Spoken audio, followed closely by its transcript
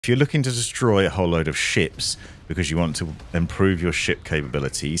If you're looking to destroy a whole load of ships because you want to improve your ship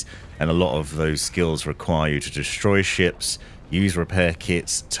capabilities, and a lot of those skills require you to destroy ships, use repair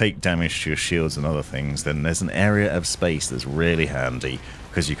kits, take damage to your shields and other things, then there's an area of space that's really handy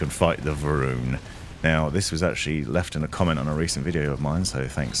because you can fight the Varun. Now, this was actually left in a comment on a recent video of mine, so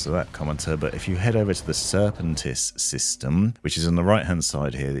thanks to that commenter. But if you head over to the Serpentis system, which is on the right-hand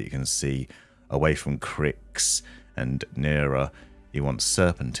side here that you can see away from Crix and Nera, you want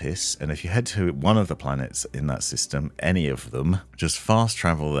Serpentis, and if you head to one of the planets in that system, any of them, just fast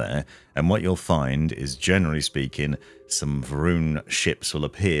travel there, and what you'll find is, generally speaking, some Varun ships will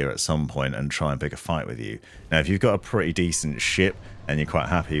appear at some point and try and pick a fight with you. Now, if you've got a pretty decent ship and you're quite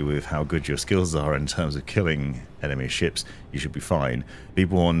happy with how good your skills are in terms of killing enemy ships, you should be fine. Be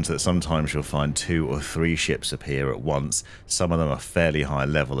warned that sometimes you'll find 2 or 3 ships appear at once. Some of them are fairly high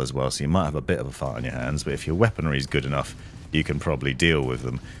level as well, so you might have a bit of a fight on your hands, but if your weaponry is good enough, you can probably deal with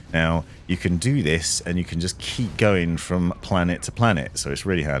them. Now, you can do this and you can just keep going from planet to planet, so it's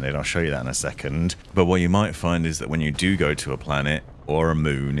really handy, and I'll show you that in a second. But what you might find is that when you do go to a planet or a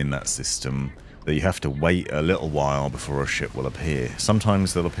moon in that system, that you have to wait a little while before a ship will appear.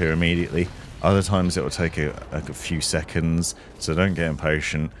 Sometimes they'll appear immediately, other times it will take a few seconds, so don't get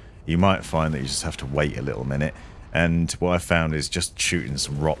impatient. You might find that you just have to wait a little minute. And what I found is just shooting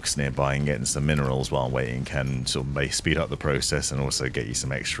some rocks nearby and getting some minerals while waiting can sort of speed up the process and also get you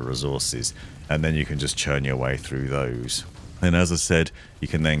some extra resources. And then you can just churn your way through those. And as I said, you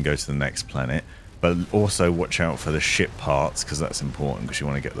can then go to the next planet. But also watch out for the ship parts, because that's important, because you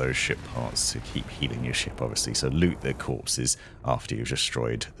want to get those ship parts to keep healing your ship, obviously. So loot their corpses after you've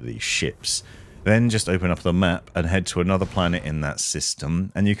destroyed the ships. Then just open up the map and head to another planet in that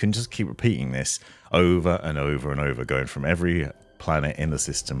system, and you can just keep repeating this over and over and over, going from every planet in the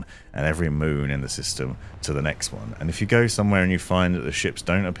system and every moon in the system to the next one. And if you go somewhere and you find that the ships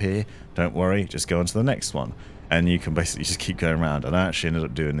don't appear, don't worry, just go on to the next one. And you can basically just keep going around. And I actually ended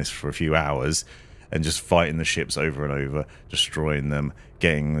up doing this for a few hours and just fighting the ships over and over, destroying them,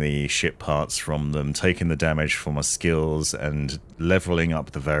 getting the ship parts from them, taking the damage from my skills, and leveling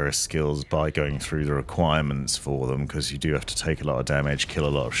up the various skills by going through the requirements for them, because you do have to take a lot of damage, kill a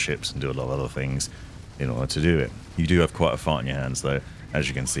lot of ships, and do a lot of other things in order to do it. You do have quite a fight in your hands, though. As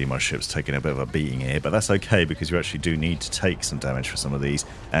you can see, my ship's taking a bit of a beating here, but that's okay, because you actually do need to take some damage for some of these,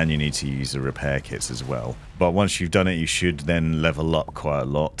 and you need to use the repair kits as well. But once you've done it, you should then level up quite a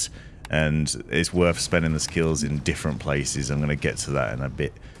lot, and it's worth spending the skills in different places. I'm going to get to that in a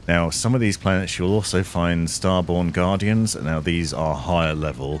bit. Now, some of these planets you'll also find Starborn Guardians. Now, these are higher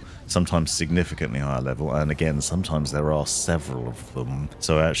level, sometimes significantly higher level, and again, sometimes there are several of them.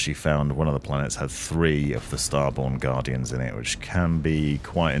 So I actually found one of the planets had 3 of the Starborn Guardians in it, which can be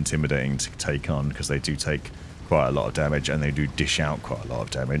quite intimidating to take on, because they do take quite a lot of damage, and they do dish out quite a lot of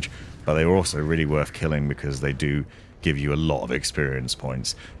damage. But they are also really worth killing, because they do give you a lot of experience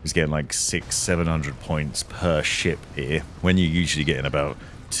points. It's getting like 600-700 points per ship here, when you're usually getting about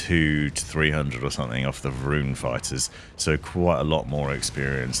 200 to 300 or something off the Varun fighters. So quite a lot more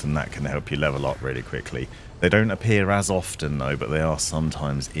experience, and that can help you level up really quickly. They don't appear as often though, but they are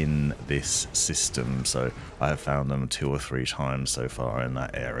sometimes in this system. So I have found them 2 or 3 times so far in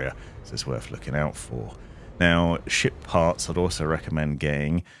that area, so it's worth looking out for. Now, ship parts I'd also recommend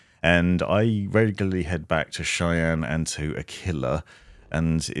getting. And I regularly head back to Cheyenne and to Aquila,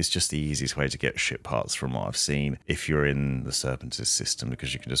 and it's just the easiest way to get ship parts from what I've seen if you're in the Serpentis system,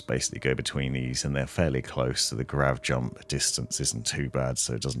 because you can just basically go between these, and they're fairly close, so the grav jump distance isn't too bad,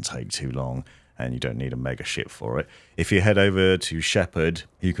 so it doesn't take too long, and you don't need a mega ship for it. If you head over to Shepard,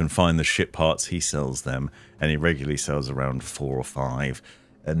 you can find the ship parts. He sells them, and he regularly sells around 4 or 5.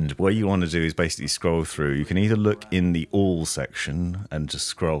 And what you want to do is basically scroll through. You can either look in the all section and just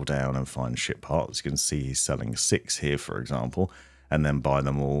scroll down and find ship parts. You can see he's selling 6 here, for example, and then buy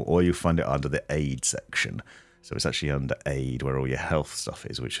them all. Or you find it under the aid section. So it's actually under aid where all your health stuff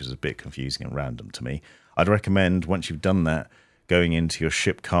is, which is a bit confusing and random to me. I'd recommend, once you've done that, going into your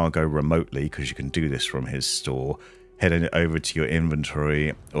ship cargo remotely, because you can do this from his store. Heading it over to your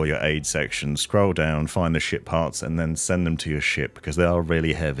inventory or your aid section, scroll down, find the ship parts, and then send them to your ship, because they are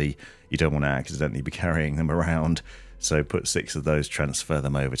really heavy. You don't want to accidentally be carrying them around, so put 6 of those, transfer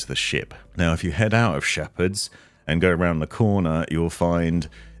them over to the ship. Now, if you head out of Shepard's and go around the corner, you'll find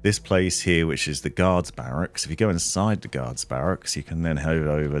this place here, which is the guards barracks. If you go inside the guards barracks, you can then head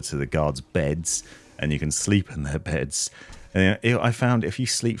over to the guards beds, and you can sleep in their beds. And I found if you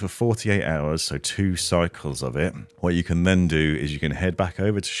sleep for 48 hours, so 2 cycles of it, what you can then do is you can head back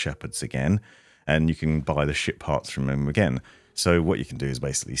over to Shepard's again, and you can buy the ship parts from him again. So what you can do is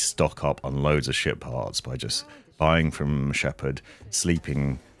basically stock up on loads of ship parts by just buying from Shepard,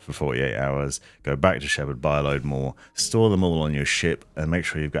 sleeping for 48 hours, go back to Shepherd, buy a load more, store them all on your ship, and make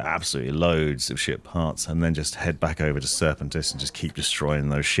sure you've got absolutely loads of ship parts, and then just head back over to Serpentis and just keep destroying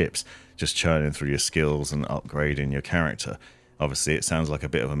those ships, just churning through your skills and upgrading your character. Obviously, it sounds like a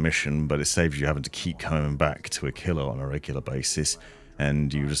bit of a mission, but it saves you having to keep coming back to a killer on a regular basis,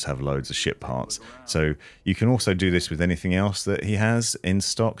 and you just have loads of ship parts. So you can also do this with anything else that he has in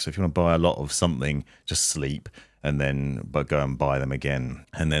stock. So if you want to buy a lot of something, just sleep, and then go and buy them again,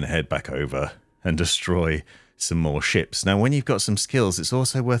 and then head back over and destroy some more ships. Now, when you've got some skills, it's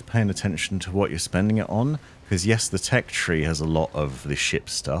also worth paying attention to what you're spending it on, because yes, the tech tree has a lot of the ship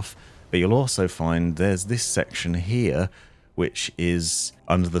stuff, but you'll also find there's this section here, which is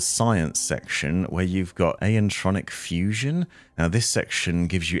under the science section, where you've got aeontronic fusion. Now, this section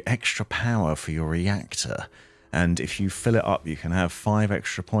gives you extra power for your reactor. And if you fill it up, you can have 5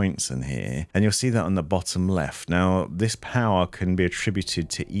 extra points in here. And you'll see that on the bottom left. Now, this power can be attributed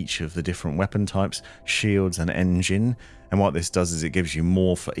to each of the different weapon types, shields and engine. And what this does is it gives you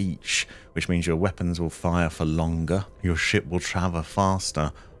more for each, which means your weapons will fire for longer, your ship will travel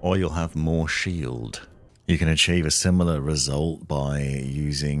faster, or you'll have more shield. You can achieve a similar result by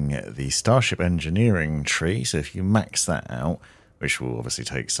using the Starship Engineering tree. So if you max that out, which will obviously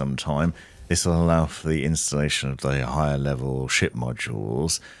take some time, this will allow for the installation of the higher level ship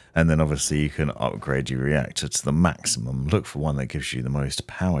modules, and then obviously you can upgrade your reactor to the maximum. Look for one that gives you the most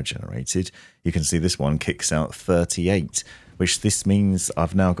power generated. You can see this one kicks out 38, which this means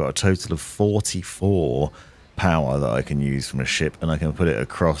I've now got a total of 44 power that I can use from a ship, and I can put it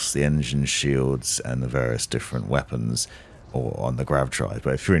across the engine, shields and the various different weapons, or on the grav drive.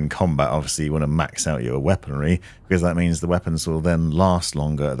 But if you're in combat, obviously you want to max out your weaponry, because that means the weapons will then last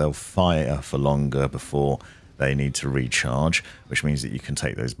longer, they'll fire for longer before they need to recharge, which means that you can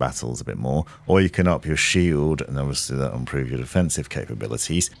take those battles a bit more, or you can up your shield, and obviously that'll improve your defensive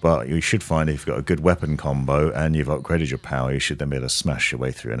capabilities. But you should find if you've got a good weapon combo and you've upgraded your power, you should then be able to smash your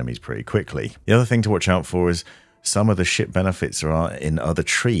way through enemies pretty quickly. The other thing to watch out for is some of the ship benefits are in other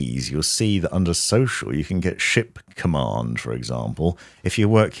trees. You'll see that under social, you can get ship command, for example. If you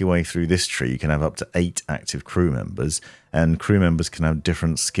work your way through this tree, you can have up to 8 active crew members, and crew members can have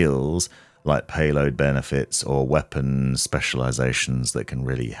different skills like payload benefits or weapon specializations that can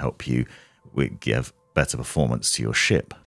really help you give better performance to your ship.